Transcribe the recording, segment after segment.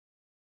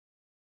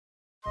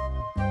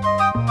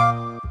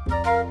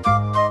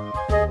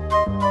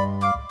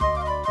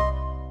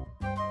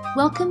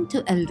Welcome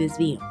to El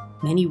Desvío,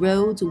 many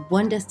roads,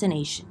 one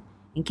destination,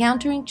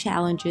 encountering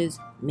challenges,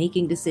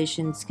 making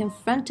decisions,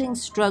 confronting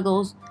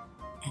struggles,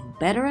 and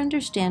better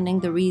understanding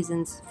the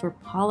reasons for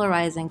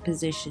polarizing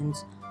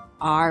positions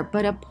are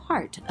but a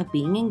part of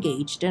being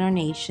engaged in our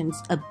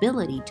nation's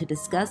ability to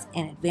discuss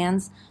and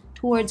advance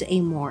towards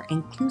a more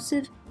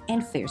inclusive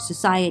and fair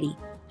society.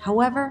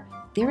 However,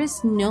 there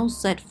is no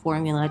set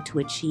formula to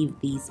achieve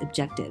these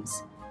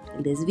objectives.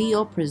 El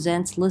Desvío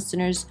presents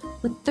listeners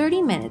with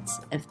 30 minutes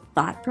of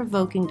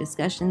thought-provoking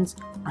discussions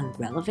on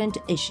relevant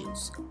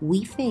issues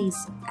we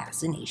face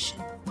as a nation.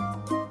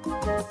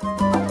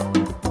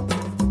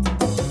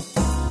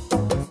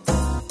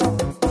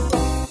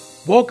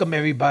 Welcome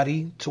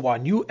everybody to our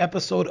new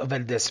episode of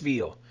El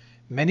Desvío,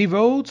 Many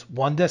Roads,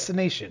 One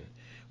Destination.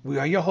 We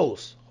are your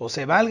hosts,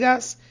 Jose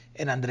Vargas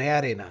and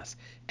Andrea Arenas,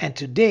 and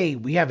today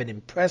we have an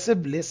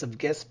impressive list of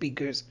guest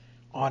speakers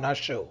on our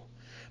show.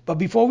 But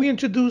before we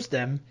introduce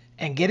them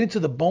and get into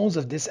the bones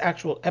of this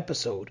actual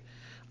episode,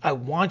 I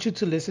want you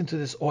to listen to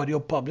this audio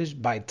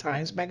published by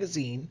Times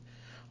Magazine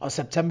on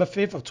September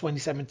 5th of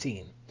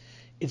 2017.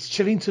 It's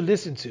chilling to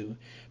listen to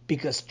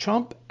because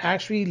Trump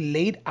actually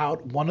laid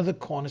out one of the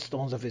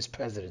cornerstones of his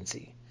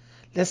presidency.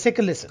 Let's take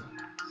a listen.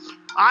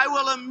 I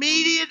will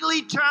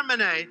immediately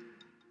terminate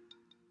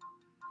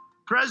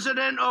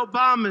President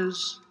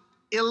Obama's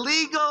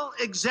illegal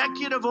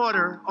executive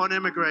order on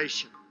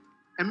immigration.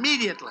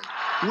 Immediately.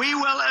 We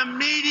will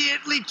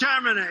immediately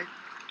terminate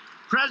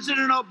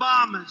President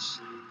Obama's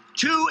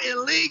 2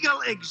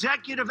 illegal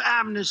executive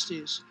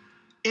amnesties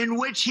in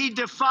which he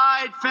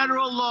defied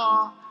federal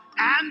law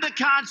and the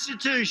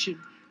Constitution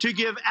to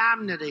give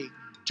amnesty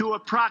to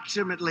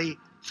approximately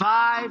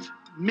 5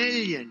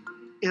 million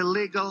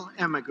illegal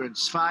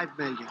immigrants. 5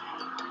 million.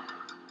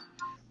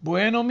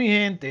 Bueno, mi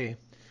gente,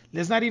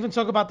 let's not even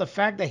talk about the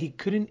fact that he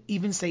couldn't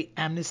even say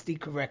amnesty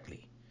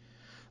correctly.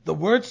 The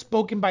words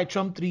spoken by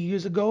Trump 3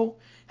 years ago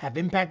have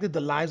impacted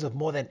the lives of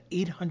more than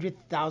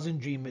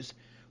 800,000 dreamers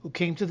who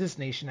came to this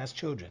nation as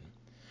children.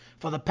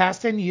 For the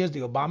past 10 years, the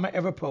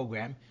Obama-era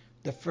program,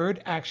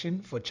 Deferred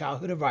Action for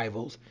Childhood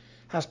Arrivals,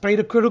 has played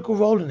a critical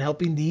role in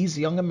helping these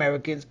young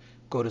Americans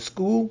go to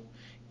school,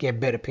 get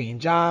better paying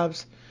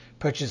jobs,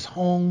 purchase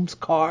homes,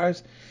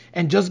 cars,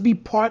 and just be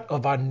part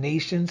of our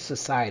nation's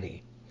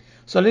society.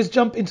 So let's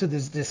jump into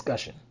this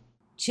discussion.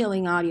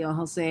 Chilling audio,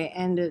 Jose,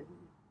 and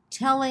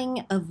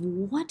telling of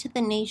what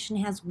the nation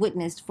has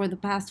witnessed for the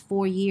past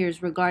 4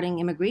 years regarding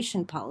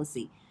immigration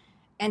policy,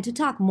 and to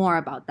talk more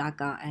about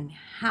DACA and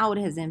how it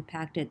has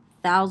impacted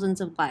thousands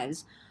of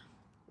lives,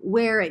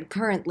 where it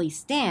currently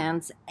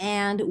stands,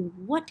 and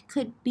what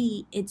could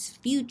be its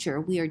future.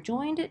 We are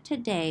joined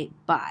today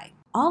by,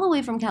 all the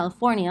way from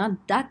California,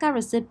 DACA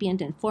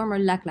recipient and former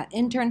LCLAA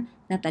intern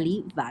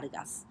Natalie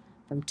Vargas.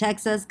 From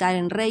Texas,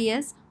 Karen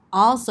Reyes,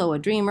 also a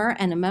dreamer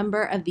and a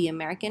member of the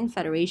American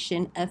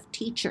Federation of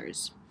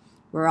Teachers.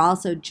 We're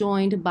also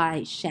joined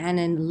by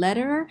Shannon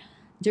Lederer,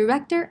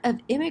 Director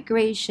of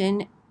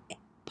Immigration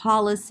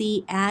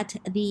Policy at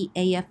the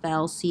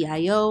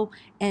AFL-CIO,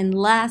 and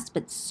last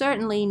but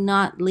certainly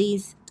not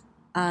least,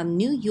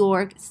 New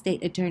York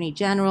State Attorney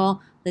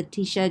General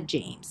Letitia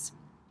James.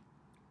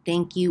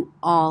 Thank you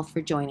all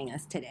for joining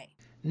us today.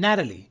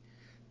 Natalie,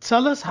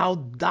 tell us how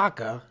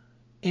DACA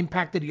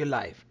impacted your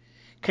life.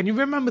 Can you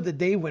remember the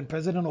day when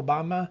President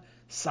Obama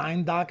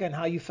signed DACA and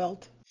how you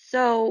felt?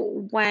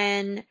 So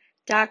when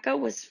DACA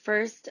was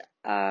first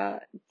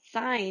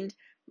signed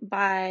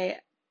by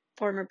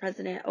former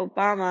President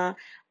Obama,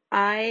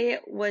 I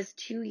was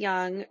too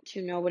young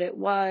to know what it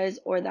was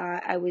or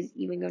that I was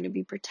even going to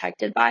be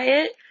protected by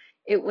it.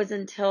 It was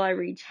until I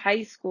reached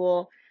high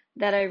school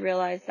that I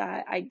realized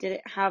that I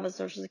didn't have a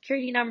social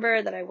security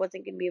number, that I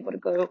wasn't going to be able to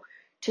go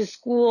to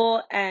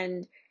school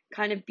and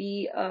kind of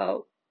be a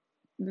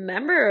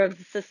member of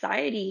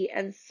society.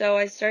 And so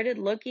I started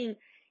looking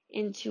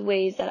into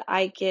ways that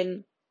I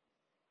can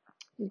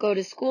go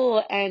to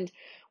school, and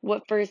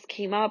what first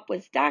came up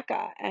was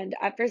DACA. And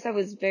at first I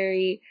was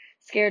very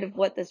scared of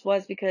what this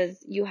was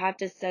because you have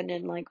to send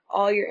in like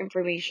all your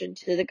information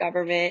to the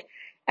government,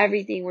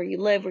 everything, where you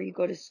live, where you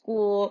go to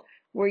school,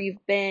 where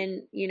you've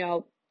been,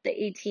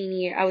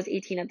 I was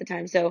 18 at the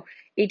time, so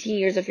 18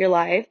 years of your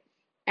life.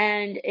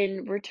 And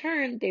in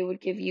return, they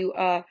would give you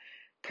a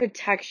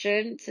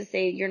protection to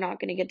say you're not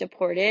going to get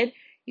deported.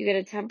 You get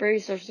a temporary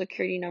social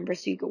security number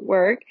so you can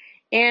work,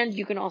 and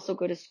you can also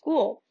go to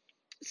school.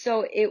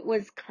 So it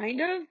was kind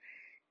of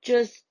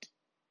just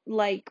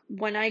like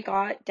when I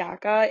got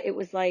DACA, it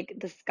was like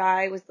the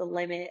sky was the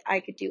limit. I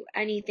could do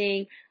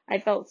anything. I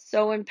felt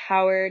so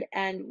empowered.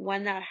 And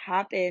when that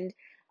happened,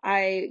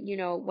 I,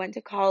 went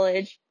to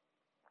college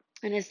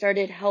and I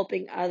started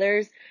helping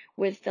others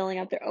with filling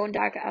out their own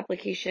DACA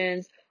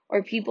applications,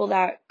 or people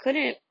that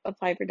couldn't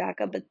apply for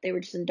DACA, but they were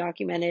just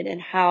undocumented,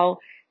 and how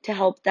to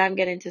help them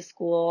get into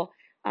school.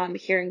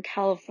 Here in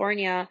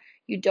California,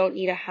 you don't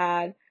need to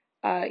have,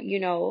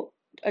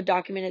 a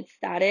documented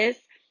status.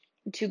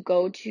 to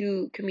go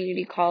to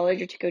community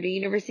college or to go to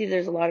university,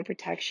 there's a lot of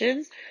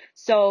protections.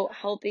 So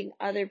helping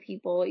other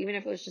people, even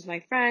if it was just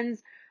my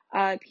friends,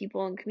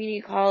 people in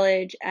community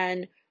college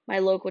and my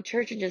local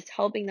church, and just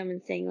helping them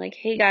and saying like,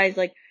 hey guys,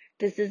 like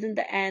this isn't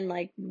the end,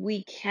 like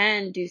we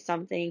can do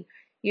something.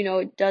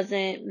 It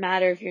doesn't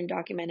matter if you're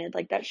undocumented,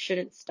 like that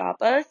shouldn't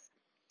stop us.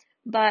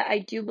 But I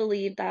do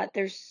believe that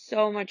there's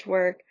so much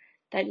work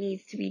that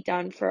needs to be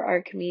done for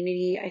our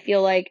community. I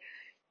feel like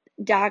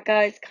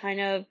DACA is kind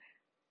of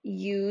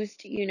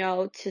used,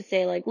 to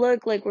say like,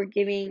 look, like we're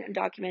giving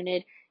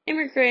undocumented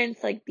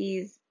immigrants like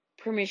these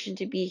permission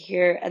to be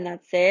here and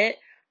that's it.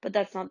 But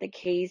that's not the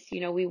case.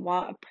 We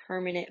want a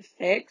permanent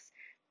fix.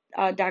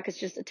 DACA is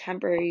just a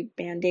temporary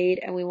band-aid,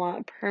 and we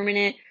want a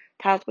permanent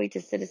pathway to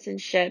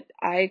citizenship.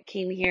 I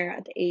came here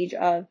at the age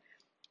of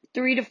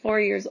 3 to 4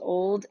 years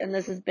old, and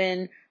this has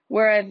been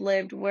where I've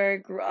lived, where I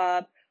grew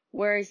up,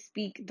 where I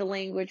speak the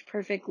language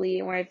perfectly,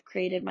 and where I've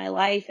created my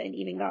life and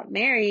even got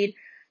married.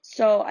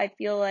 So I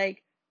feel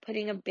like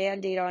putting a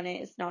band-aid on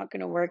it is not going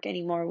to work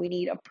anymore. We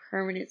need a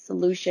permanent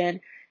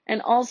solution.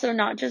 And also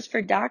not just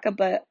for DACA,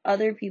 but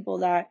other people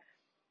that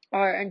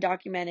are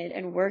undocumented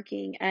and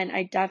working. And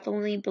I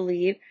definitely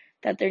believe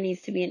that there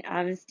needs to be an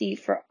amnesty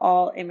for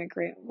all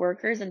immigrant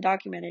workers,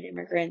 undocumented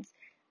immigrants,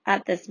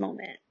 at this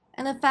moment.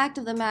 And the fact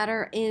of the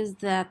matter is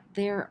that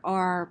there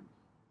are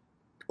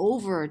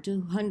over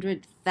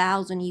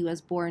 200,000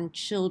 U.S. born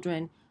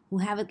children who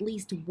have at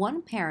least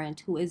one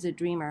parent who is a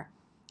dreamer.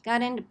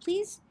 Karen,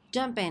 please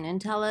jump in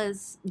and tell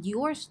us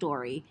your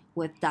story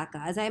with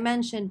DACA. As I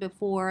mentioned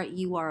before,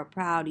 you are a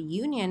proud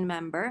union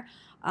member.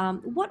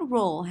 What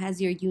role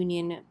has your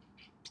union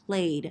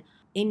played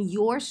in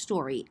your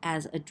story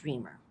as a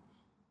dreamer?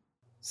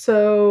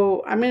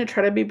 So I'm going to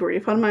try to be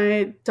brief on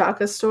my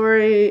DACA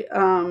story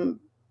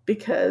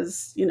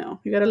because, you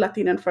got a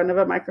Latina in front of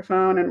a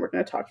microphone and we're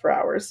going to talk for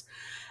hours.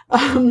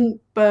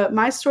 But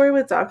my story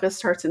with DACA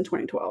starts in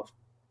 2012.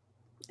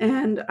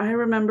 And I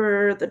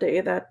remember the day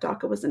that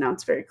DACA was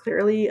announced very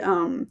clearly.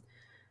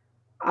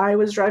 I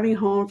was driving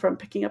home from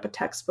picking up a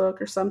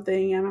textbook or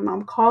something, and my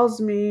mom calls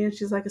me and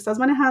she's like, "Estás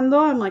manejando?"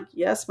 I'm like,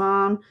 "Yes,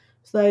 mom."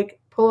 She's like,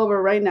 "Pull over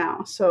right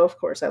now." So of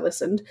course I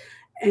listened,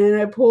 and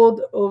I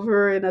pulled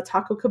over in a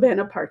Taco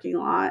Cabana parking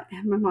lot,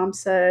 and my mom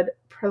said,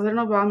 "President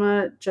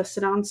Obama just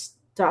announced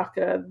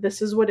DACA.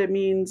 This is what it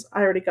means.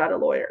 I already got a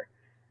lawyer."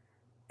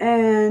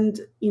 And,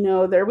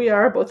 there we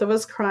are, both of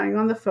us crying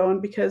on the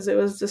phone because it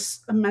was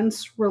this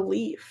immense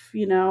relief.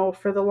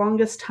 For the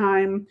longest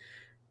time,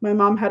 my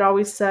mom had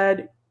always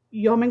said,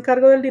 "Yo me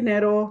encargo del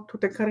dinero,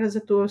 tú te encargas de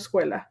tu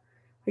escuela."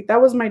 Like,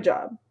 that was my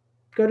job.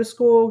 Go to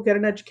school, get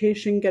an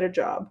education, get a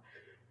job.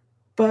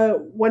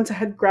 But once I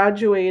had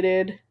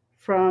graduated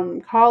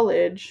from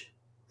college,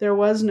 there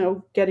was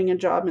no getting a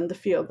job in the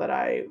field that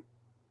I,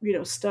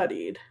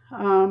 studied.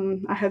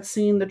 I had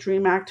seen the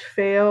DREAM Act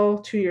fail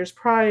 2 years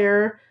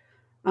prior.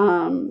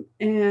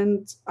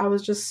 And I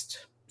was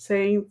just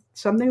saying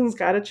something's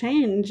got to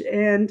change.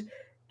 And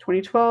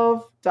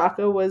 2012,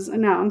 DACA was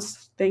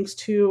announced thanks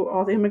to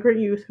all the immigrant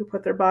youth who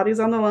put their bodies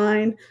on the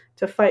line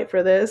to fight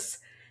for this.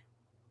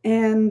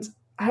 And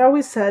I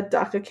always said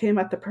DACA came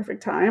at the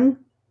perfect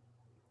time.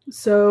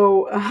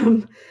 So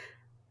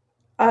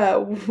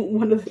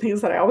one of the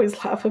things that I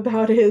always laugh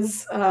about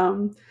is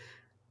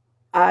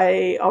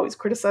I always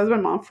criticize my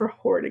mom for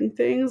hoarding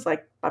things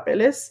like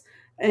papeles.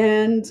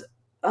 And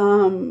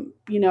I'm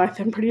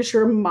pretty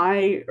sure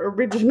my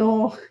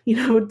original,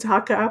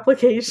 DACA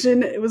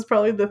application, it was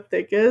probably the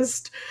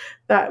thickest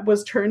that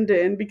was turned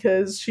in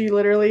because she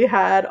literally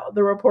had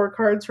the report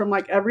cards from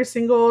like every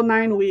single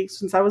 9 weeks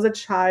since I was a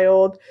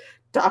child,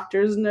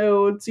 doctor's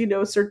notes,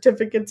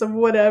 certificates of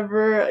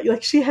whatever.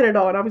 Like, she had it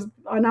all.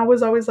 And I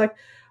was always like,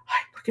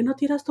 "Ay, ¿por qué no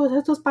tiras todos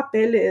estos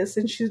papeles?"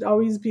 And she'd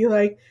always be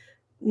like,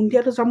 "Un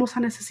día los vamos a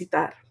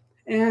necesitar."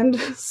 And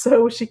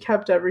so she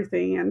kept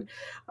everything. And,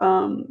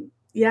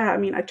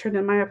 I turned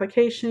in my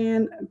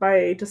application.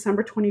 By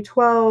December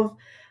 2012,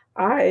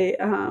 I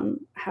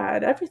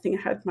had everything.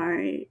 I had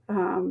my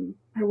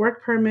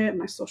work permit,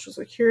 my social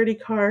security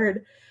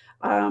card.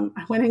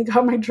 I went and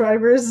got my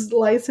driver's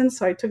license.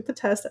 So I took the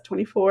test at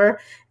 24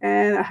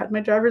 and I had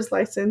my driver's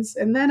license.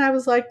 And then I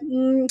was like,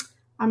 I'm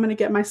going to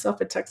get myself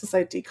a Texas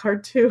ID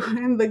card too.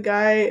 And the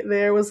guy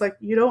there was like,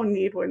 "You don't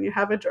need one. You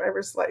have a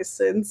driver's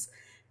license."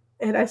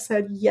 And I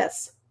said,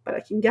 "Yes, but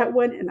I can get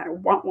one and I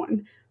want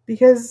one."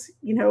 Because,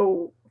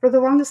 for the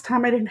longest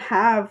time, I didn't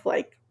have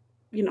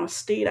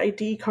state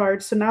ID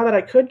cards. So now that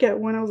I could get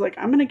one, I was like,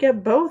 I'm going to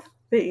get both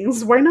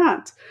things. Why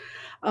not?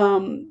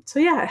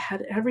 I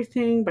had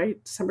everything by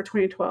December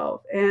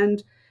 2012.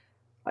 And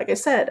like I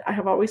said, I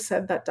have always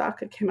said that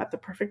DACA came at the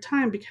perfect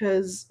time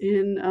because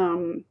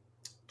in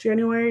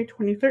January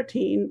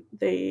 2013,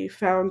 they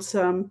found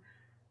some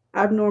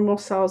abnormal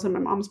cells in my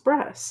mom's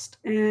breast.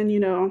 And,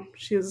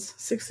 she's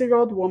a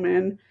 60-year-old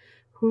woman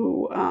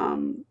who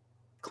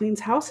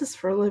cleans houses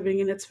for a living,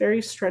 and it's very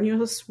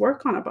strenuous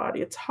work on a body.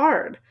 It's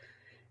hard.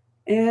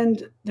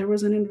 And there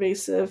was an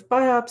invasive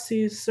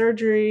biopsy,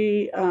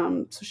 surgery,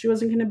 so she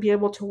wasn't going to be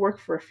able to work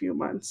for a few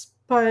months.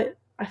 But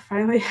I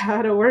finally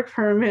had a work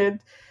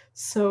permit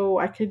so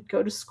I could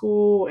go to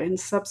school and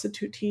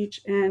substitute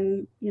teach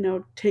and,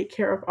 take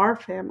care of our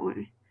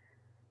family.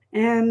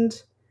 And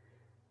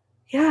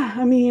yeah,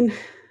 I mean,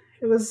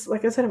 it was,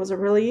 like I said, it was a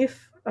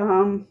relief.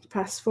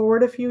 Fast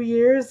forward a few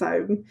years,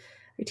 I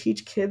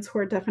teach kids who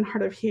are deaf and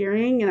hard of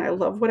hearing, and I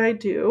love what I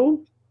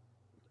do.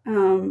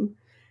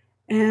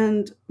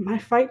 And my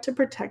fight to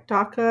protect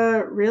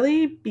DACA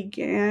really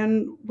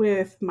began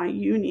with my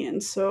union.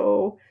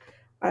 So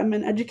I'm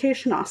an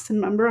Education Austin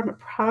member. I'm a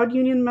proud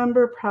union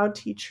member, proud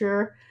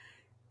teacher,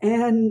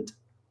 and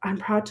I'm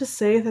proud to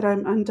say that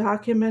I'm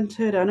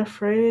undocumented,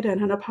 unafraid,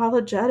 and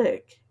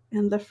unapologetic.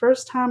 And the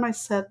first time I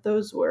said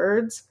those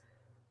words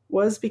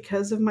was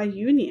because of my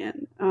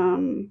union.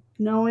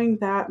 Knowing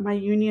that my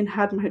union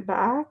had my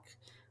back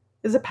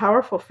is a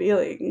powerful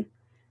feeling.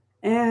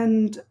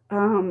 And,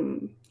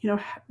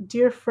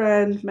 dear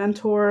friend,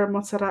 mentor,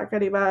 Montserrat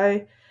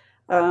Garibay,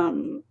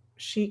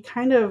 she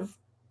kind of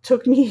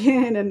took me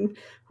in and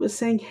was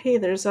saying, hey,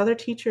 there's other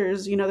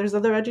teachers, there's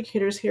other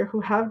educators here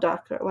who have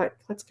DACA. Like,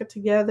 let's get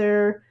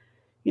together,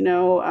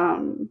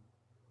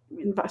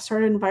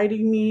 started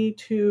inviting me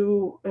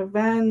to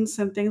events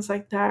and things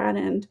like that,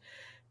 and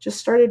just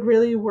started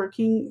really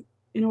working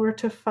in order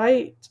to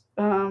fight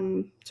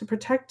to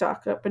protect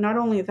DACA. But not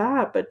only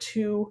that, but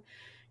to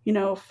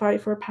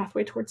fight for a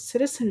pathway towards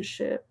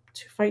citizenship,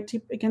 to fight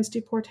against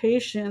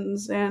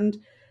deportations. And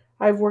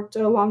I've worked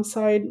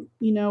alongside,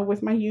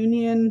 with my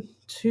union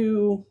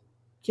to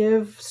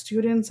give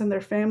students and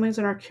their families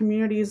and our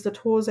communities the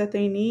tools that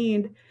they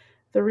need,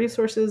 the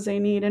resources they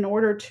need in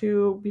order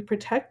to be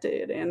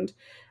protected. And,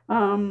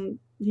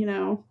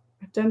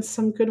 I've done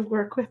some good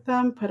work with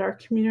them, but our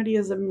community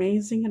is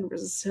amazing and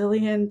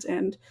resilient,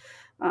 and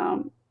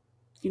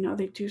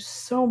they do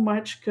so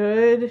much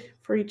good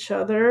for each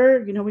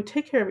other. We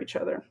take care of each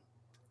other.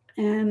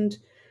 And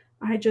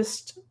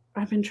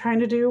I've been trying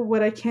to do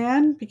what I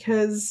can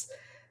because,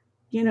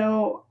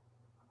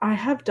 I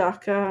have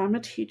DACA, I'm a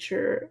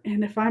teacher,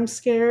 and if I'm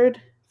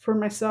scared for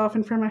myself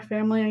and for my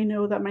family, I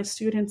know that my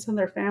students and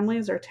their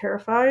families are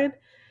terrified.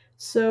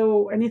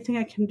 So anything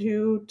I can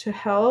do to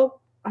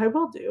help, I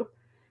will do.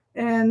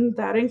 And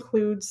that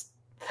includes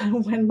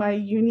when my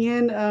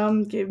union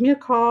gave me a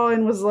call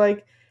and was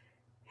like,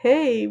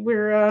 hey,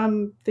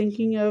 we're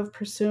thinking of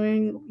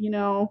pursuing,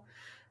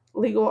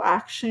 legal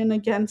action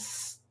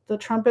against the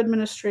Trump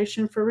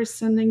administration for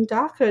rescinding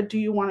DACA. Do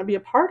you want to be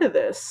a part of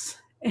this?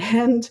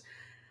 And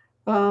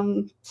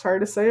sorry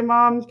to say,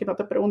 Mom, que no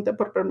te pregunte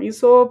por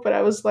permiso, but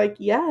I was like,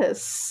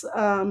 yes,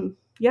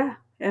 yeah.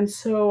 And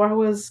so I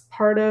was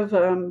part of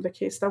the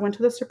case that went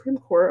to the Supreme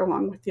Court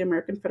along with the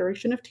American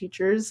Federation of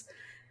Teachers.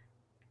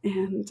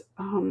 And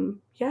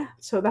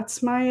so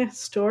that's my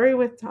story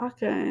with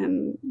DACA.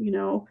 And,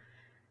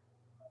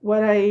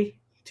 what I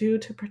do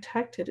to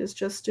protect it is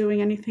just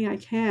doing anything I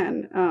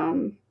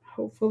can.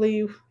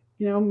 Hopefully,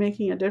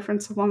 making a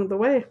difference along the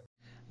way.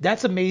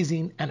 That's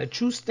amazing and a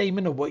true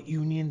statement of what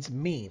unions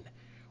mean,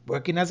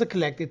 working as a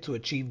collective to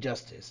achieve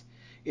justice.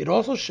 It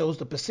also shows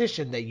the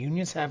position that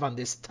unions have on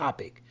this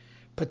topic,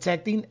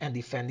 protecting and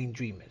defending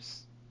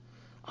dreamers.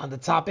 On the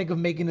topic of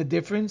making a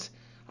difference,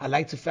 I'd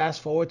like to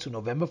fast forward to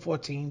November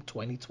 14,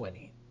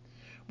 2020,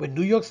 when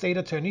New York State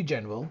Attorney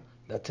General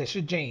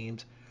Letitia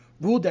James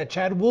ruled that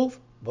Chad Wolf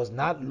was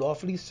not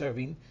lawfully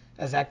serving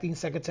as acting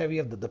Secretary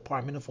of the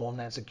Department of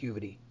Homeland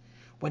Security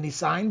when he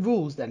signed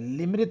rules that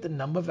limited the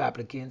number of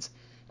applicants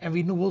and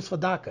renewals for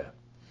DACA.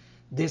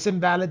 This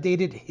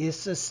invalidated his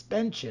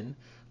suspension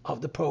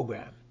of the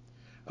program.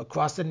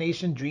 Across the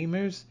nation,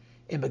 dreamers,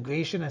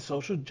 immigration, and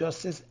social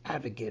justice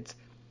advocates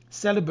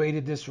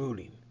celebrated this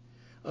ruling.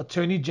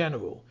 Attorney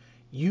General,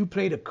 you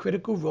played a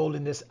critical role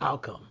in this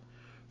outcome.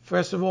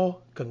 First of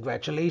all,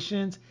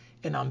 congratulations,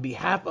 and on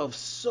behalf of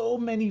so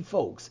many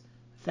folks,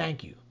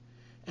 thank you.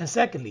 And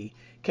secondly,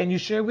 can you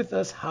share with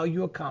us how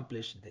you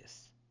accomplished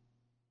this?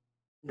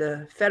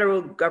 The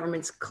federal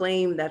government's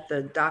claim that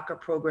the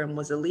DACA program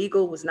was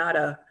illegal was not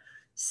a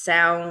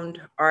sound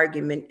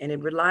argument, and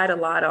it relied a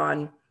lot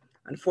on,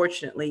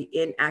 unfortunately,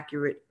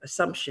 inaccurate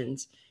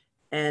assumptions.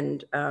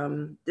 And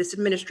this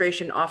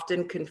administration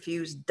often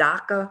confused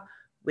DACA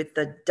with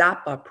the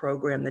DAPA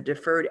program, the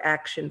Deferred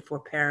Action for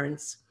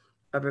Parents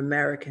of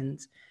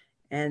Americans.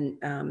 And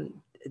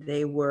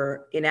they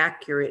were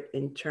inaccurate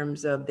in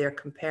terms of their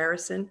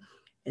comparison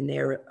and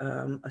their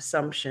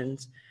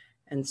assumptions.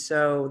 And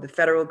so the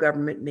federal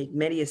government made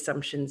many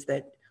assumptions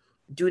that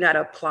do not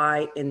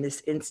apply in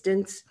this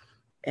instance,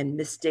 and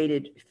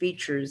misstated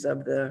features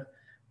of the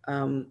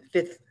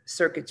Fifth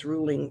Circuit's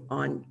ruling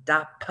on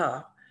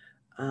DAPA.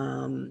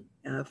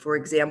 For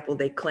example,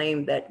 they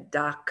claimed that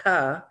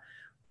DACA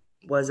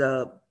was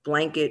a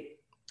blanket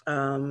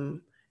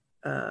form,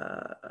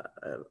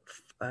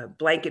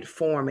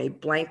 a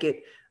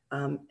blanket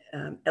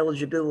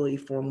eligibility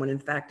form, when in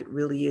fact it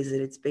really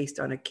isn't. It's based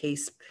on a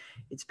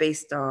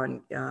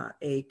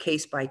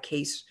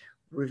case-by-case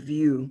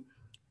review.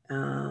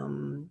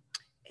 And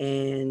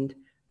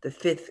the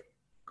Fifth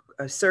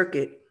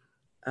Circuit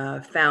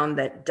found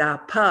that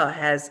DAPA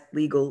has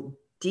legal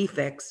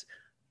defects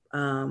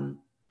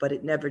but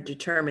it never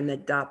determined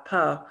that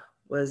DAPA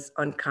was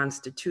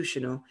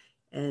unconstitutional.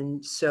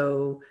 And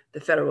so the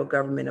federal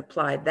government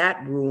applied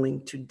that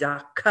ruling to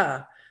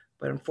DACA,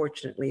 but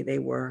unfortunately they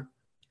were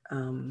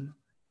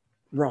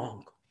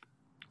wrong.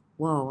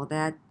 Whoa,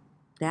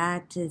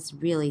 that is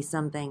really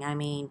something. I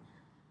mean,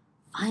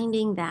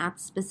 finding that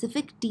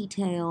specific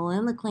detail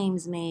in the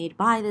claims made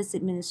by this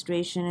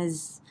administration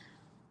is,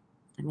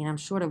 I mean, I'm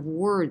short of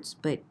words,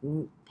 but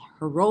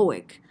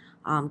heroic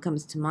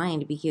comes to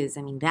mind, because,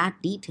 I mean,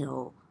 that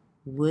detail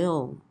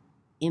will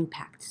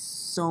impact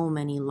so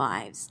many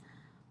lives.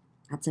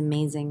 That's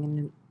amazing.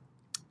 And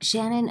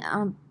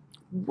Shannon,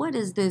 what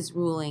does this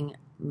ruling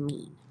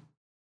mean?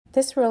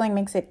 This ruling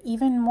makes it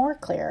even more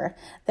clear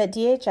that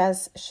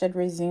DHS should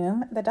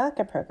resume the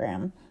DACA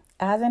program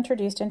as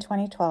introduced in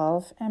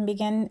 2012 and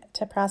begin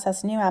to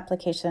process new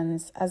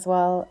applications as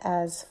well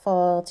as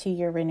full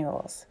 2-year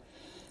renewals.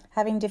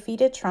 Having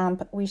defeated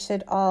Trump, we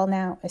should all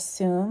now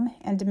assume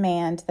and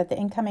demand that the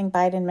incoming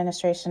Biden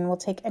administration will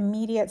take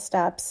immediate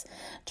steps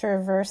to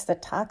reverse the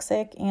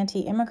toxic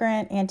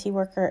anti-immigrant,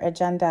 anti-worker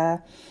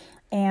agenda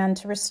and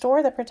to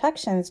restore the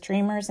protections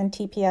Dreamers and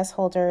TPS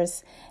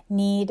holders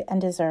need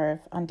and deserve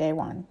on day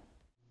one.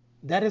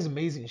 That is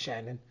amazing,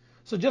 Shannon.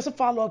 So just a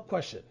follow-up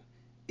question.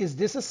 Is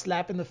this a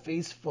slap in the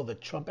face for the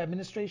Trump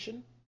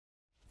administration?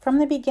 From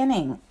the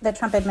beginning, the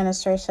Trump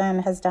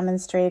administration has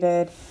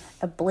demonstrated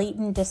a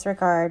blatant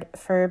disregard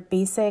for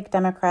basic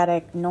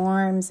democratic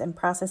norms and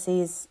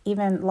processes,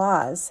 even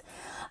laws.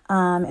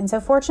 And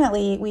so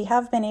fortunately, we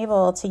have been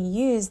able to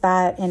use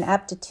that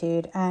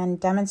ineptitude and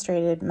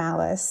demonstrated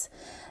malice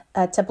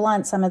to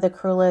blunt some of the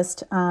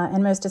cruelest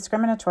and most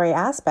discriminatory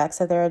aspects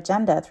of their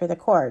agenda through the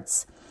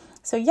courts.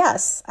 So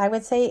yes, I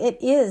would say it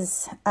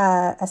is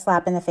a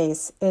slap in the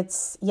face.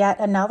 It's yet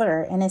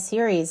another in a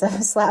series of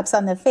slaps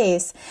on the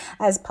face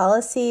as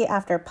policy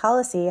after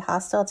policy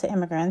hostile to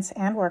immigrants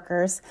and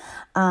workers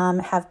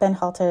have been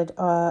halted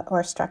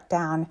or struck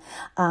down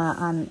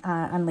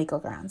on legal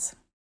grounds.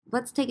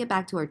 Let's take it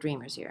back to our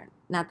dreamers here,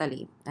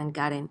 Natalie and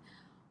Karen.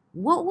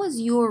 What was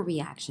your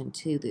reaction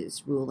to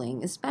this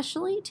ruling,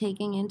 especially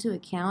taking into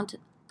account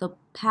the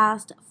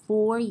past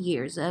 4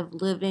 years of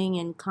living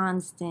in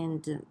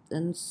constant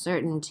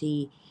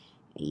uncertainty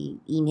y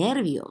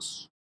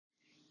nervios?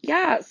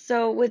 Yeah,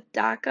 so with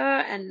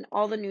DACA and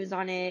all the news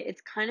on it,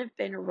 it's kind of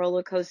been a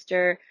roller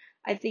coaster.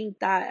 I think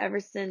that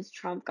ever since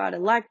Trump got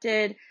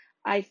elected,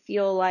 I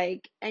feel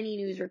like any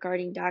news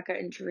regarding DACA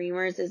and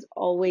Dreamers is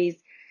always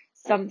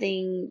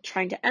something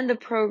trying to end the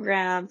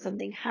program,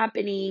 something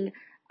happening.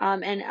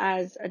 And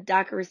as a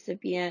DACA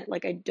recipient,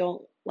 like I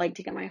don't like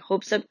to get my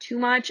hopes up too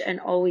much and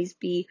always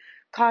be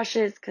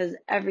cautious because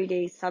every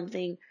day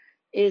something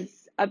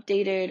is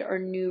updated or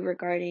new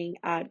regarding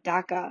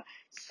DACA.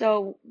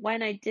 So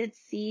when I did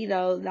see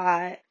though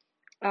that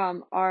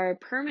our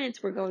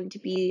permits were going to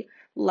be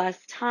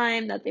less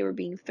time, that they were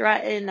being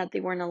threatened, that they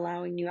weren't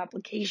allowing new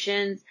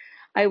applications,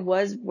 I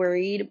was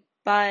worried,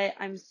 but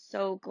I'm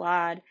so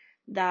glad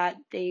that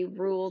they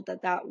ruled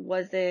that that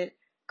wasn't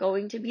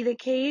going to be the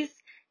case.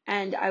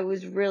 And I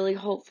was really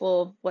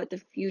hopeful of what the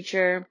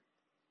future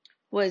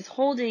was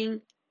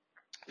holding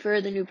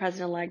for the new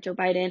president-elect Joe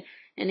Biden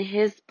and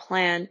his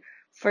plan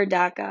for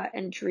DACA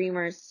and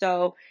Dreamers.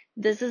 So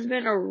this has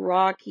been a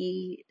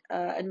rocky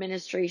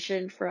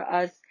administration for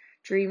us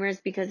Dreamers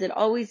because it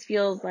always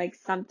feels like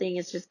something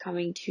is just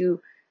coming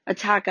to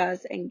attack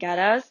us and get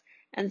us.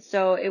 And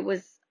so it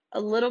was a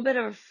little bit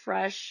of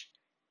fresh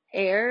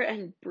air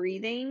and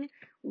breathing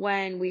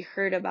when we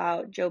heard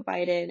about Joe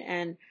Biden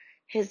and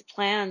his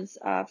plans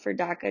for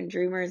DACA and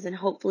Dreamers, and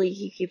hopefully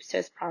he keeps to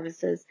his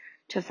promises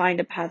to find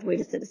a pathway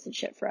to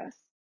citizenship for us.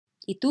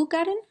 ¿Y tú,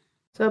 Karen?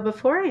 So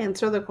before I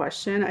answer the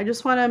question, I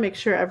just want to make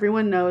sure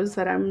everyone knows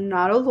that I'm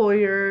not a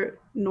lawyer,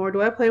 nor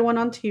do I play one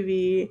on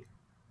TV.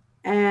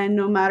 And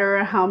no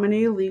matter how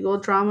many legal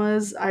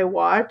dramas I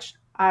watch,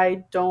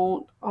 I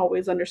don't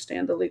always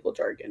understand the legal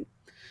jargon.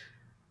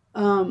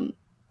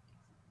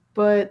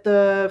 But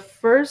the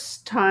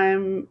first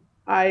time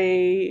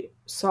I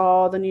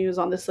saw the news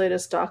on this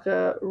latest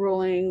DACA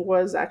ruling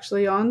was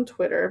actually on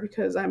Twitter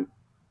because I'm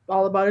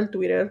all about el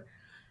Twitter.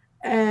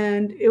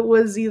 And it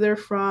was either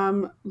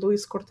from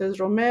Luis Cortez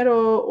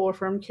Romero or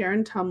from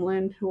Karen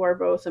Tumlin, who are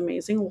both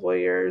amazing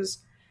lawyers.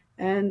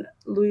 And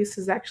Luis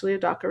is actually a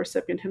DACA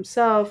recipient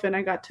himself, and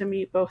I got to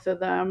meet both of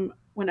them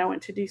when I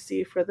went to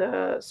DC for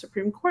the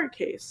Supreme Court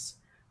case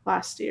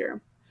last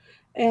year.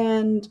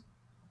 And,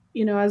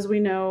 you know, as we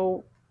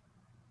know,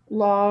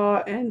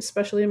 law and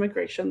especially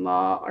immigration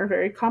law are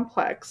very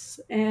complex.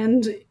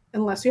 And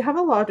unless you have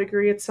a law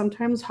degree, it's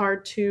sometimes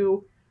hard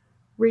to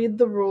read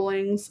the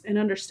rulings and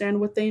understand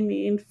what they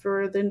mean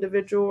for the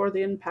individual or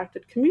the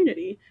impacted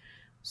community.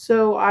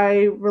 So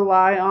I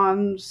rely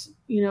on,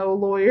 you know,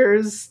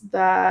 lawyers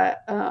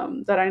that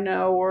I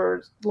know,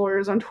 or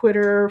lawyers on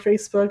Twitter or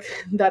Facebook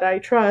that I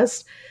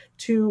trust,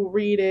 to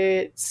read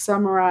it,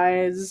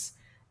 summarize,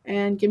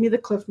 and give me the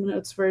Cliff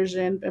Notes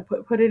version and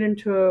put it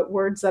into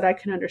words that I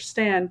can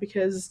understand,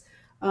 because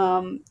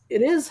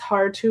it is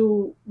hard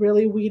to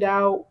really weed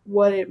out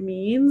what it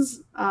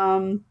means.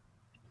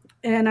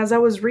 And as I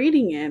was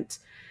reading it,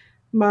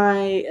 my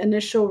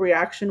initial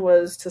reaction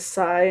was to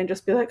sigh and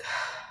just be like,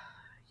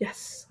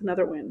 yes,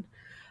 another win.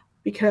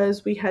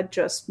 Because we had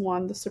just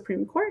won the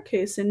Supreme Court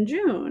case in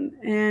June.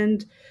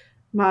 And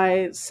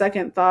my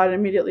second thought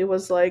immediately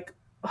was like,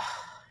 oh,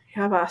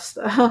 ya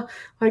basta.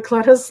 Like,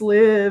 let us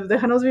live.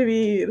 Déjanos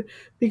vivir.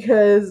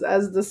 Because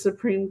as the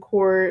Supreme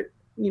Court,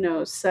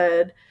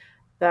 said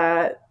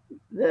that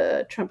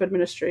the Trump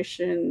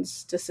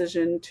administration's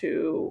decision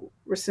to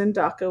rescind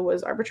DACA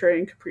was arbitrary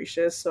and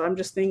capricious. So I'm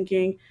just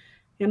thinking,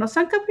 no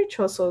sean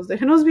caprichosos,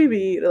 déjenos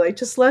vivir. Like,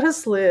 just let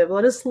us live.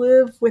 Let us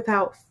live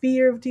without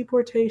fear of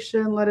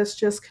deportation. Let us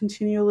just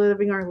continue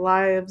living our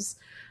lives.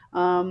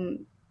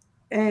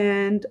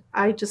 And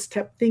I just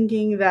kept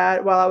thinking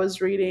that while I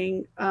was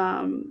reading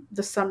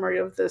the summary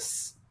of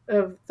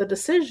the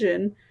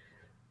decision,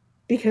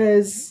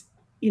 because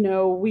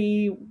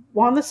we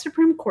won the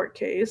Supreme Court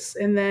case,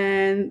 and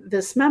then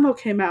this memo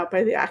came out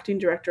by the acting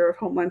director of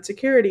Homeland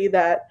Security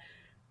that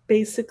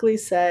basically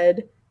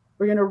said,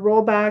 we're going to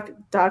roll back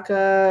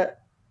DACA,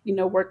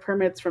 work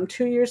permits from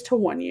 2 years to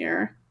 1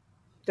 year.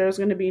 There's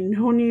going to be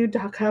no new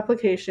DACA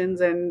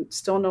applications and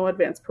still no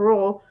advanced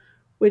parole,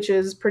 which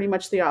is pretty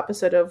much the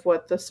opposite of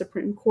what the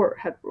Supreme Court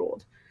had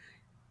ruled.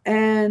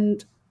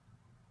 And,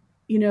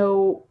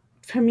 to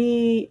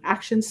me,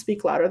 actions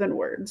speak louder than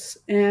words.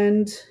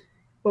 And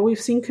what we've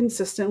seen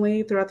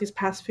consistently throughout these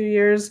past few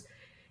years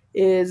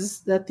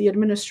is that the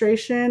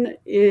administration,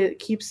 it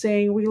keeps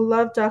saying, we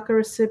love DACA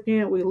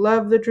recipient, we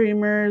love the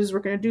dreamers, we're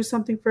going to do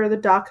something for the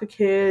DACA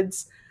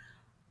kids,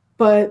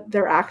 but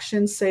their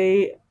actions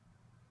say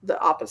the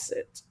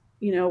opposite.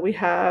 We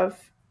have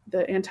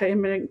the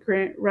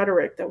anti-immigrant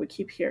rhetoric that we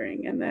keep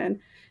hearing, and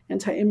then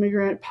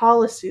anti-immigrant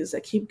policies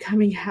that keep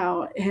coming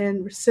out,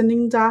 and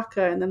rescinding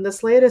DACA, and then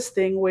this latest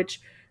thing,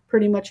 which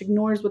pretty much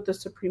ignores what the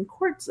Supreme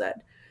Court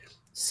said.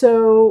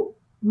 So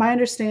my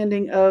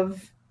understanding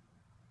of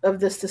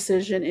this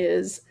decision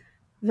is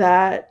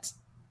that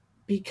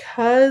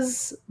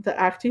because the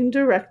acting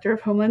director of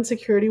Homeland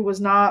Security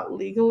was not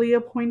legally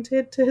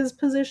appointed to his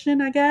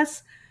position, I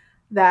guess,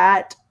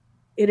 that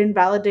it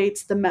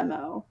invalidates the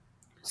memo.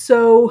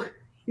 So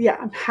yeah,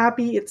 I'm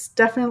happy. It's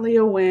definitely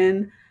a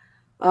win.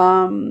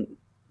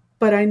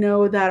 But I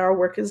know that our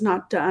work is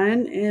not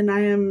done, and I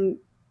am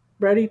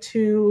ready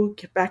to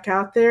get back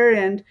out there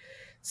and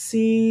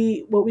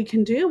see what we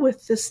can do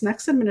with this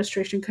next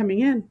administration coming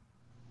in.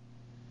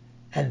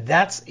 And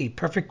that's a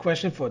perfect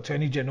question for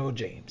Attorney General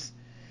James.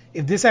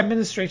 If this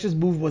administration's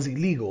move was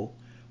illegal,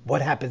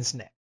 what happens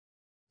next?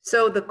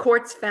 So the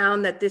courts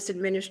found that this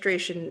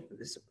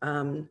administration's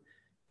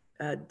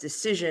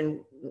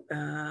decision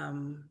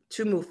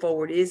to move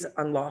forward is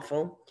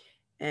unlawful,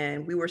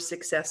 and we were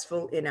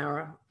successful in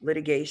our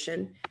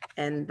litigation,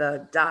 and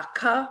the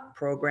DACA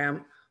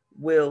program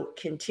will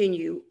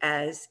continue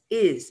as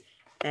is.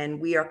 And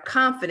we are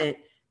confident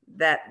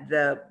that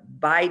the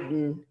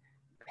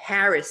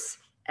Biden-Harris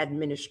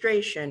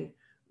administration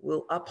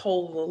will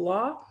uphold the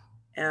law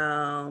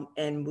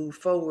and move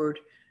forward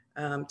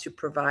to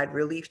provide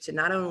relief to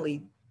not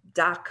only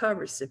DACA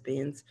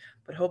recipients,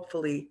 but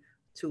hopefully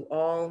to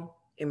all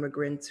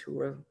immigrants who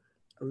are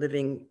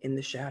living in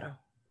the shadow.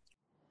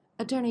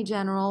 Attorney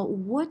General,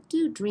 what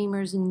do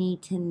dreamers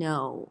need to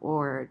know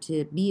or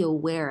to be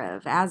aware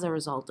of as a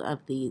result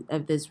of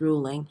this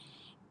ruling?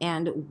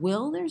 And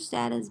will their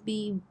status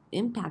be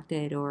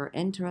impacted or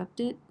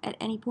interrupted at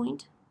any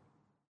point?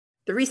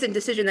 The recent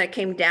decision that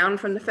came down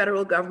from the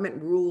federal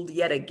government ruled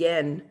yet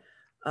again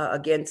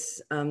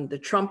against the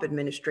Trump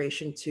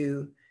administration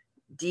to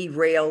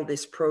derail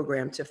this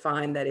program, to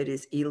find that it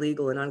is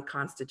illegal and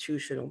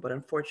unconstitutional, but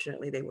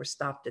unfortunately they were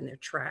stopped in their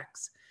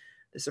tracks.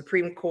 The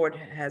Supreme Court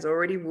has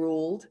already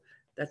ruled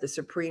that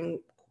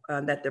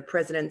the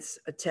president's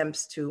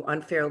attempts to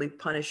unfairly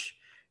punish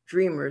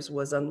dreamers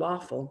was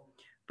unlawful.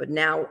 But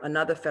now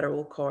another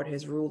federal court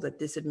has ruled that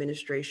this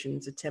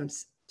administration's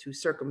attempts to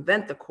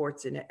circumvent the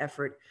courts in an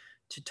effort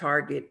to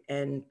target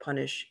and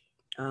punish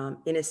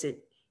innocent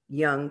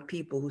young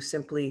people who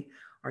simply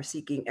are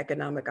seeking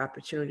economic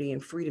opportunity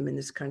and freedom in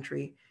this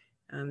country,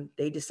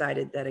 they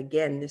decided that,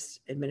 again,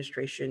 this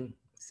administration's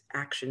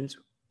actions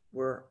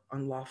were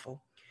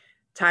unlawful.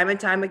 Time and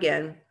time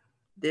again,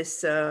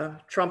 this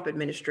Trump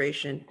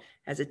administration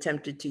has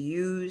attempted to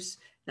use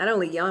not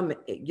only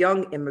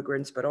young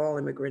immigrants, but all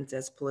immigrants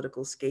as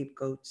political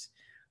scapegoats.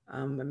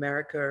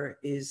 America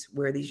is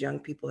where these young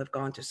people have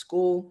gone to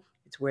school.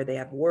 It's where they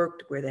have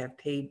worked, where they have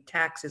paid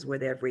taxes, where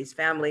they have raised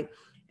family,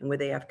 and where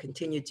they have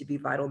continued to be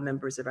vital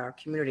members of our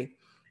community.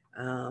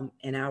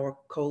 And our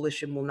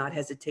coalition will not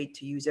hesitate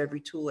to use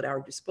every tool at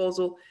our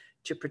disposal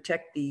to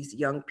protect these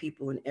young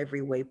people in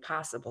every way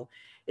possible.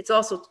 It's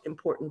also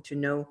important to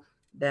know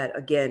that,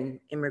 again,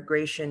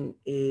 immigration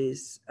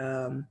is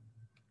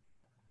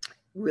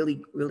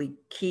really, really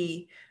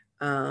key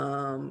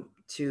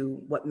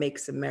to what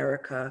makes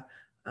America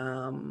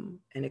an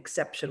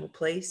exceptional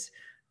place,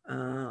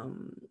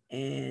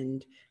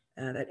 and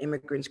that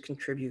immigrants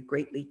contribute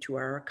greatly to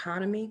our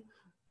economy.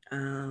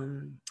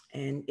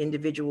 And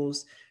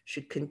individuals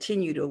should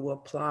continue to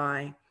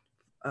apply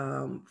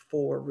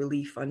for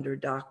relief under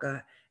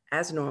DACA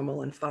as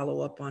normal and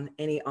follow up on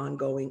any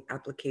ongoing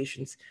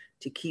applications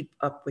to keep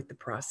up with the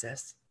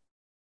process.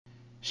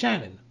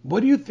 Shannon,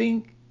 what do you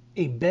think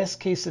a best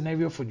case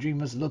scenario for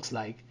Dreamers looks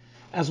like,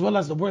 as well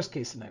as the worst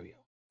case scenario?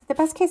 The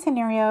best case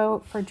scenario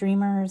for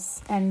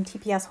Dreamers and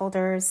TPS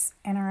holders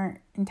in our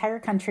entire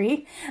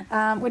country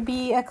would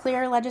be a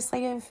clear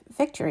legislative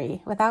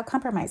victory without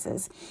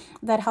compromises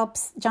that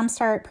helps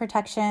jumpstart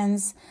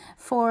protections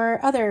for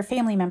other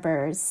family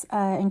members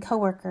and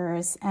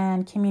coworkers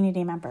and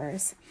community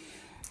members.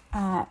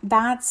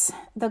 That's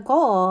the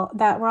goal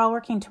that we're all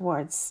working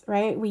towards,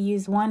 right? We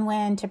use one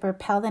win to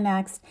propel the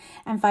next,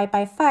 and fight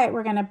by fight,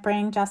 we're going to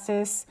bring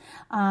justice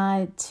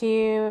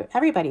to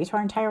everybody, to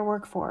our entire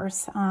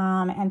workforce,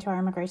 and to our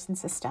immigration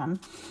system.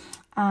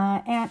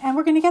 And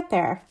we're going to get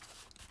there,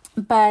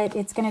 but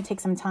it's going to take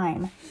some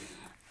time.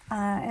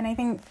 And I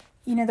think,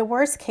 the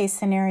worst case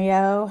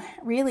scenario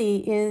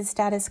really is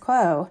status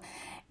quo.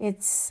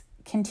 It's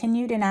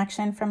continued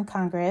inaction from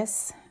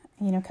Congress,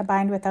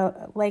 combined with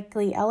a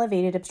likely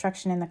elevated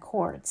obstruction in the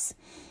courts.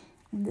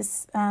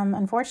 This,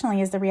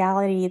 unfortunately, is the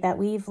reality that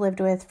we've lived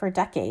with for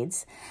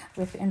decades,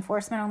 with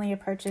enforcement-only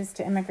approaches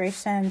to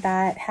immigration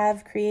that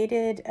have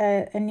created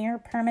a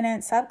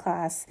near-permanent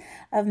subclass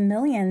of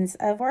millions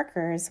of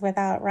workers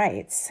without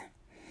rights.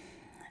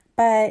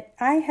 But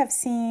I have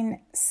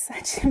seen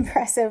such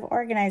impressive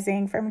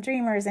organizing from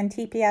Dreamers and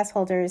TPS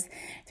holders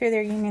through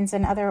their unions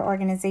and other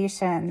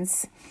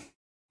organizations.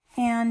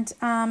 And,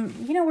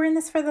 we're in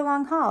this for the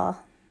long haul.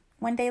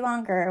 One day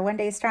longer, one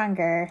day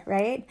stronger,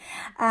 right?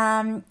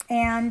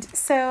 And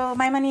so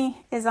my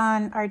money is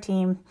on our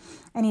team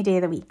any day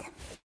of the week.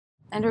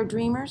 And our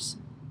Dreamers,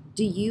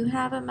 do you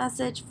have a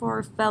message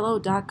for fellow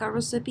DACA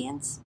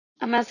recipients?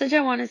 A message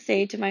I want to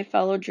say to my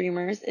fellow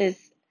Dreamers is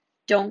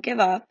don't give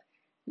up.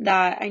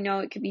 That I know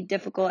it can be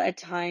difficult at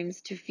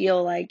times to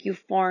feel like you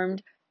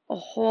formed a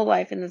whole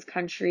life in this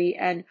country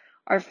and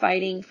are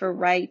fighting for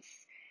rights,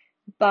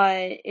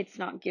 but it's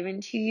not given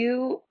to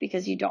you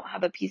because you don't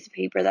have a piece of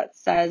paper that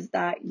says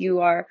that you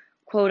are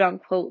quote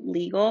unquote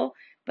legal.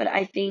 But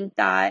I think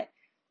that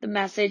the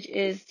message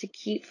is to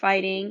keep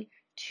fighting,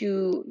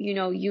 to,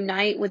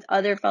 unite with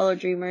other fellow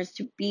Dreamers,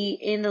 to be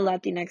in the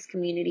Latinx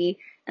community,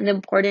 and the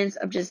importance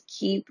of just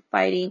keep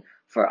fighting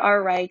for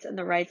our rights and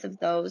the rights of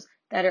those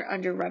that are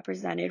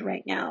underrepresented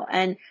right now.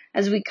 And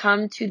as we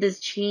come to this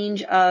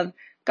change of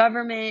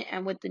government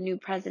and with the new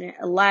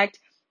president-elect,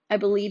 I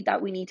believe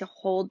that we need to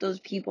hold those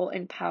people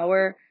in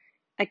power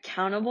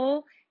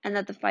accountable, and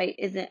that the fight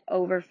isn't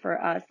over for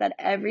us, that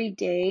every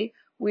day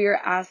we are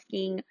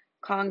asking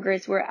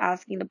Congress, we're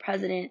asking the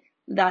president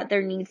that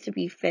there needs to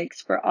be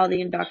fix for all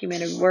the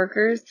undocumented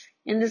workers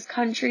in this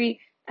country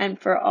and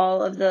for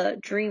all of the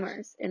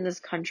Dreamers in this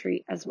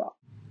country as well.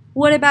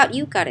 What about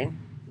you, Karen?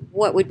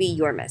 What would be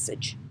your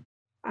message?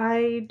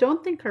 I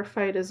don't think our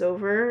fight is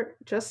over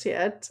just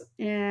yet,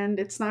 and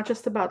it's not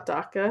just about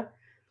DACA.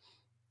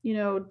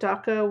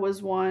 DACA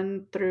was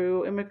won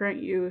through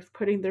immigrant youth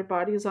putting their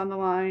bodies on the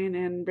line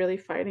and really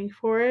fighting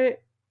for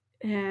it.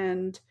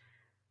 And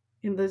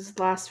in these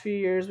last few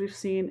years, we've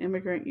seen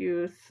immigrant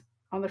youth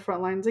on the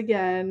front lines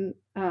again,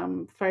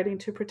 fighting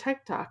to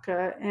protect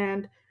DACA.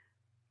 And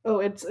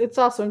it's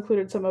also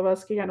included some of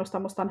us que ya no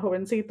estamos tan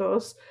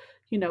jovencitos.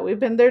 We've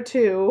been there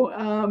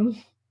too.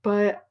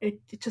 But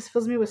it just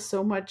fills me with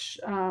so much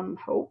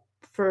hope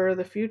for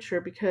the future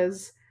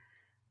because,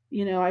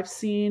 I've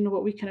seen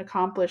what we can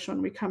accomplish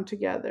when we come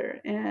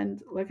together.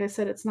 And like I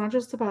said, it's not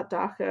just about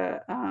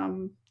DACA.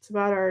 It's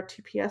about our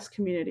TPS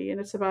community, and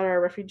it's about our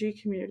refugee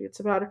community. It's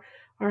about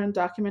our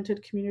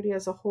undocumented community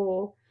as a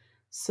whole.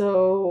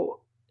 So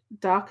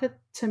DACA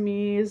to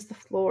me is the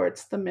floor.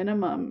 It's the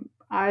minimum.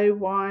 I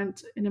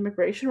want an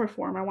immigration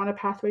reform. I want a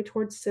pathway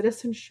towards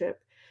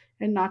citizenship,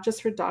 and not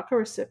just for DACA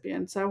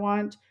recipients. I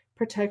want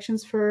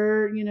protections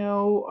for,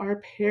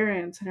 our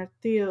parents and our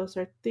tíos,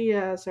 our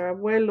tías, our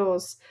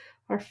abuelos,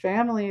 our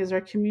families, our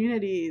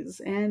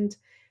communities. And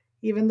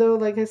even though,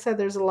 like I said,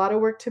 there's a lot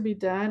of work to be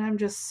done, I'm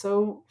just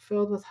so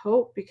filled with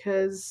hope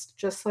because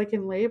just like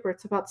in labor,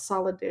 it's about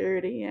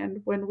solidarity.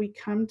 And when we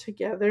come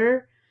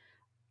together,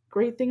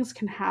 great things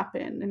can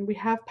happen and we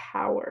have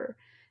power.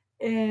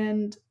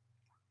 And,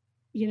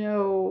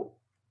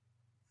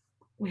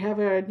 we have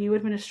a new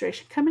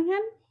administration coming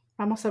in.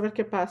 Vamos a ver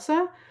qué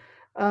pasa.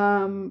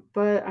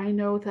 But I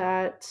know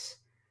that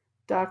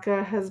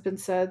DACA has been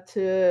said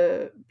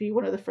to be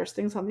one of the first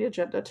things on the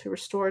agenda to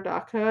restore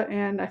DACA,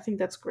 and I think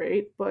that's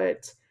great.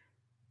 But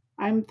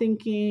I'm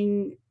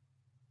thinking,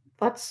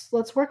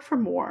 let's work for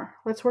more.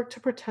 Let's work to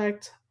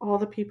protect all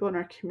the people in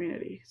our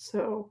community.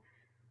 So,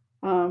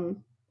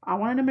 I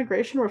want an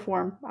immigration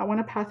reform. I want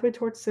a pathway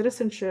towards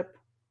citizenship.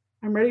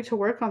 I'm ready to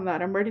work on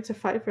that. I'm ready to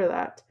fight for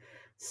that.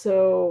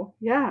 So,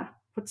 yeah,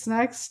 what's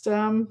next?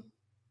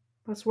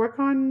 Let's work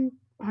on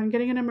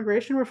getting an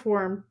immigration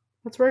reform.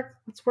 Let's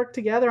work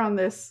together on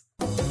this.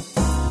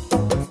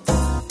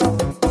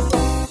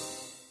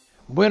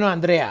 Bueno,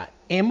 Andrea,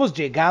 hemos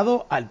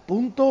llegado al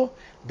punto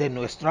de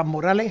nuestra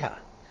moraleja.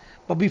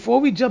 But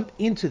before we jump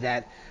into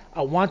that,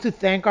 I want to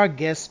thank our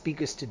guest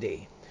speakers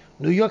today.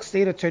 New York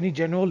State Attorney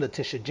General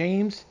Letitia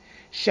James,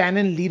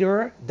 Shannon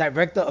Lederer,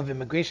 Director of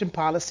Immigration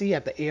Policy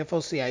at the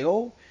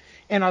AFL-CIO,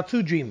 and our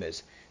two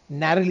dreamers,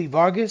 Natalie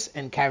Vargas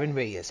and Karen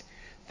Reyes.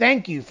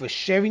 Thank you for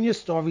sharing your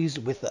stories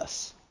with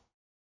us.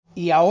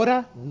 Y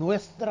ahora,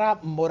 nuestra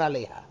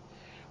moraleja.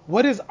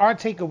 What is our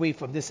takeaway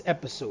from this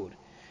episode?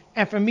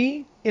 And for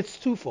me, it's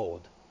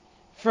twofold.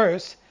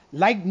 First,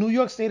 like New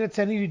York State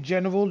Attorney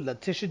General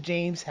Letitia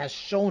James has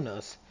shown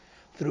us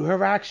through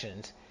her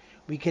actions,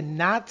 we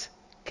cannot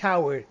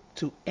cower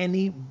to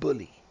any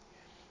bully.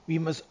 We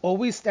must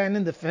always stand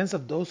in defense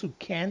of those who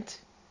can't.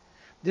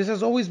 This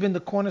has always been the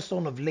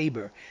cornerstone of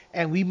labor,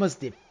 and we must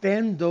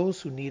defend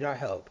those who need our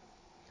help.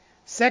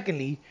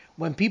 Secondly,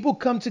 when people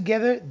come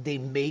together, they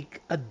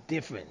make a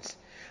difference.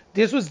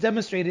 This was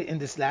demonstrated in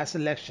this last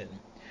election.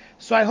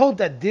 So I hope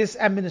that this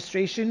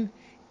administration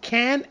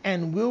can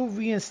and will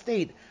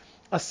reinstate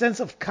a sense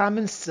of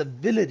common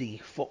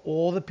civility for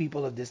all the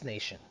people of this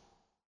nation.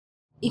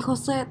 Y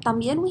Jose,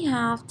 también we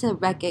have to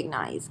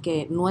recognize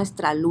que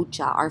nuestra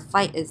lucha, our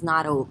fight is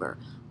not over,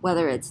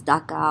 whether it's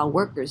DACA,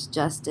 workers'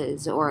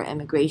 justice, or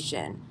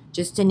immigration.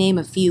 Just to name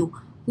a few,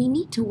 we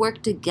need to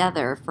work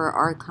together for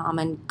our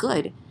common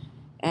good.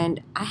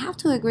 And I have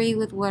to agree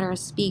with what our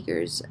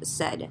speakers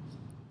said.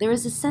 There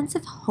is a sense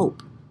of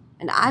hope,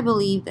 and I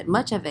believe that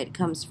much of it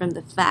comes from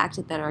the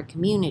fact that our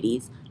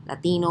communities,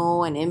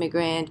 Latino and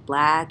immigrant,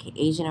 Black,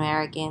 Asian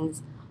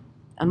Americans,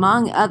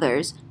 among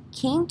others,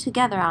 came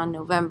together on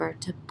November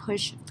to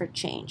push for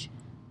change.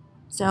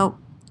 So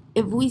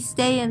if we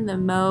stay in the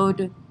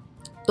mode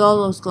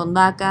Todos con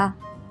DACA,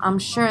 I'm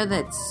sure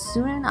that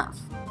soon enough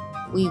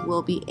we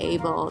will be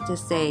able to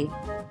say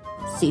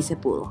sí se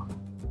pudo.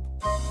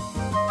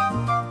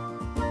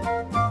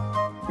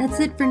 That's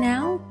it for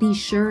now. Be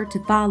sure to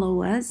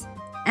follow us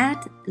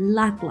at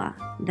LCLAA,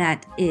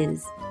 that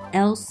is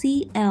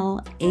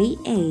LCLAA,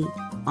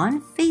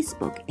 on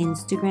Facebook,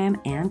 Instagram,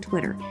 and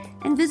Twitter,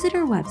 and visit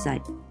our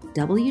website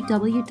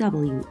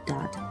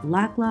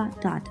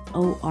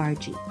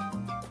www.lacla.org.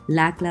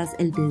 LACLA's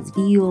El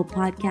Desvío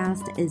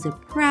podcast is a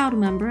proud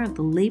member of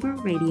the Labor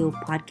Radio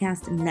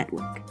Podcast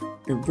Network,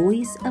 the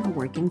voice of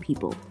working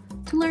people.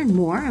 To learn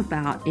more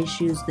about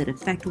issues that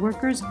affect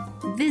workers,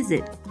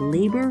 visit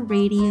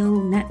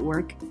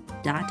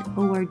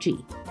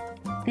laborradionetwork.org.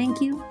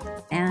 Thank you,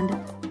 and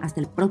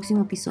hasta el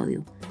próximo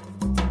episodio.